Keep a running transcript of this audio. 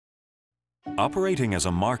Operating as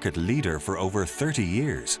a market leader for over 30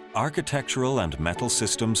 years, Architectural and Metal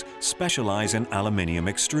Systems specialise in aluminium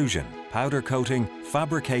extrusion, powder coating,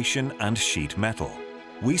 fabrication and sheet metal.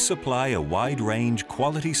 We supply a wide range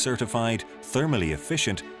quality-certified, thermally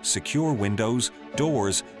efficient, secure windows,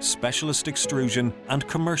 doors, specialist extrusion and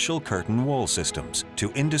commercial curtain wall systems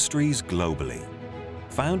to industries globally.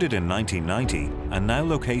 Founded in 1990 and now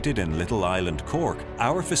located in Little Island, Cork,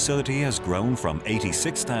 our facility has grown from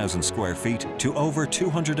 86,000 square feet to over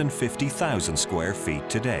 250,000 square feet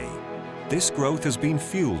today. This growth has been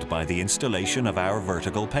fueled by the installation of our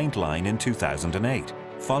vertical paint line in 2008,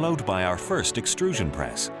 followed by our first extrusion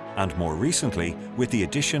press, and more recently with the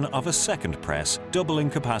addition of a second press, doubling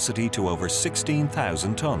capacity to over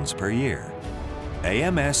 16,000 tonnes per year.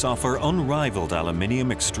 AMS offer unrivaled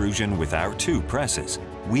aluminium extrusion with our two presses.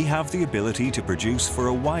 We have the ability to produce for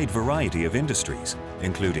a wide variety of industries,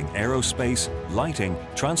 including aerospace, lighting,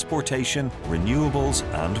 transportation, renewables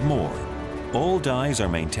and more. All dies are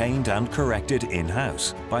maintained and corrected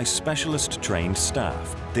in-house by specialist trained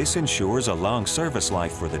staff. This ensures a long service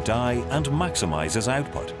life for the die and maximizes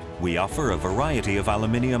output. We offer a variety of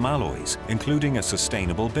aluminium alloys, including a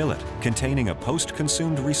sustainable billet containing a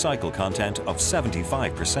post-consumed recycle content of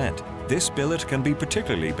 75%. This billet can be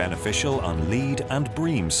particularly beneficial on LEED and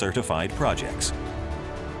BREEAM certified projects.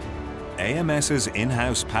 AMS's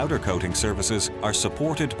in-house powder coating services are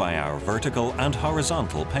supported by our vertical and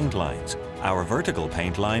horizontal paint lines. Our vertical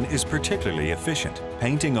paint line is particularly efficient,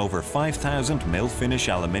 painting over 5,000 mill finish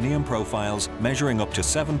aluminium profiles measuring up to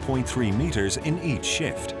 7.3 meters in each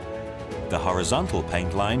shift. The horizontal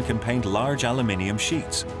paint line can paint large aluminium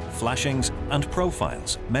sheets, flashings and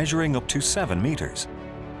profiles measuring up to 7 meters.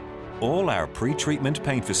 All our pre-treatment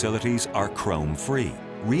paint facilities are chrome-free,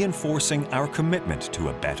 reinforcing our commitment to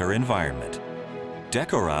a better environment.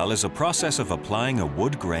 Decoral is a process of applying a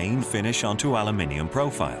wood grain finish onto aluminium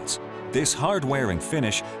profiles. This hard-wearing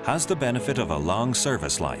finish has the benefit of a long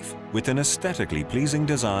service life, with an aesthetically pleasing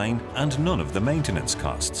design and none of the maintenance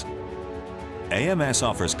costs. AMS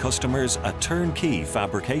offers customers a turnkey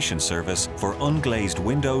fabrication service for unglazed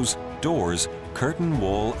windows, doors, curtain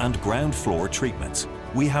wall and ground floor treatments.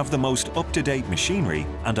 We have the most up-to-date machinery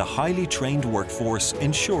and a highly trained workforce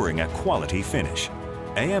ensuring a quality finish.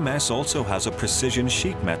 AMS also has a precision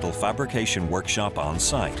sheet metal fabrication workshop on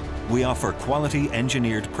site. We offer quality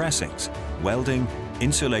engineered pressings, welding,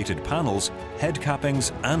 insulated panels, head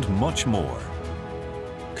cappings and much more.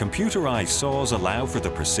 Computerized saws allow for the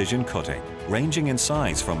precision cutting, ranging in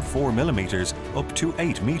size from 4 millimeters up to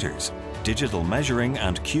 8 meters. Digital measuring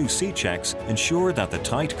and QC checks ensure that the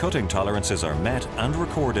tight cutting tolerances are met and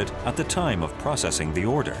recorded at the time of processing the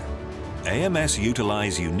order. AMS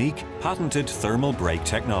utilize unique, patented thermal brake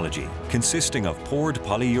technology, consisting of poured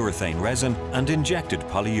polyurethane resin and injected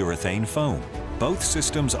polyurethane foam. Both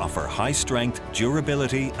systems offer high strength,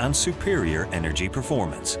 durability and superior energy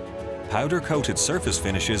performance. Powder-coated surface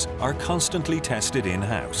finishes are constantly tested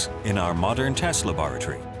in-house in our modern test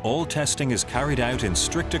laboratory. All testing is carried out in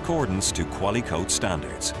strict accordance to Qualicoat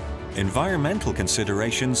standards. Environmental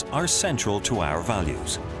considerations are central to our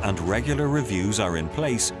values, and regular reviews are in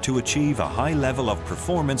place to achieve a high level of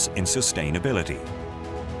performance in sustainability.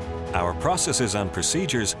 Our processes and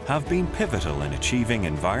procedures have been pivotal in achieving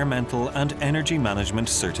environmental and energy management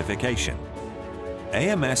certification.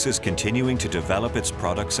 AMS is continuing to develop its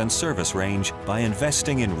products and service range by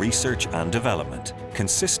investing in research and development.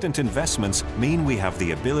 Consistent investments mean we have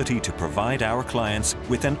the ability to provide our clients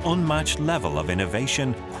with an unmatched level of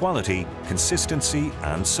innovation, quality, consistency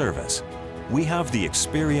and service. We have the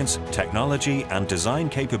experience, technology and design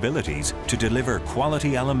capabilities to deliver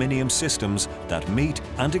quality aluminium systems that meet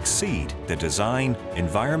and exceed the design,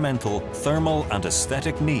 environmental, thermal and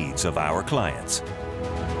aesthetic needs of our clients.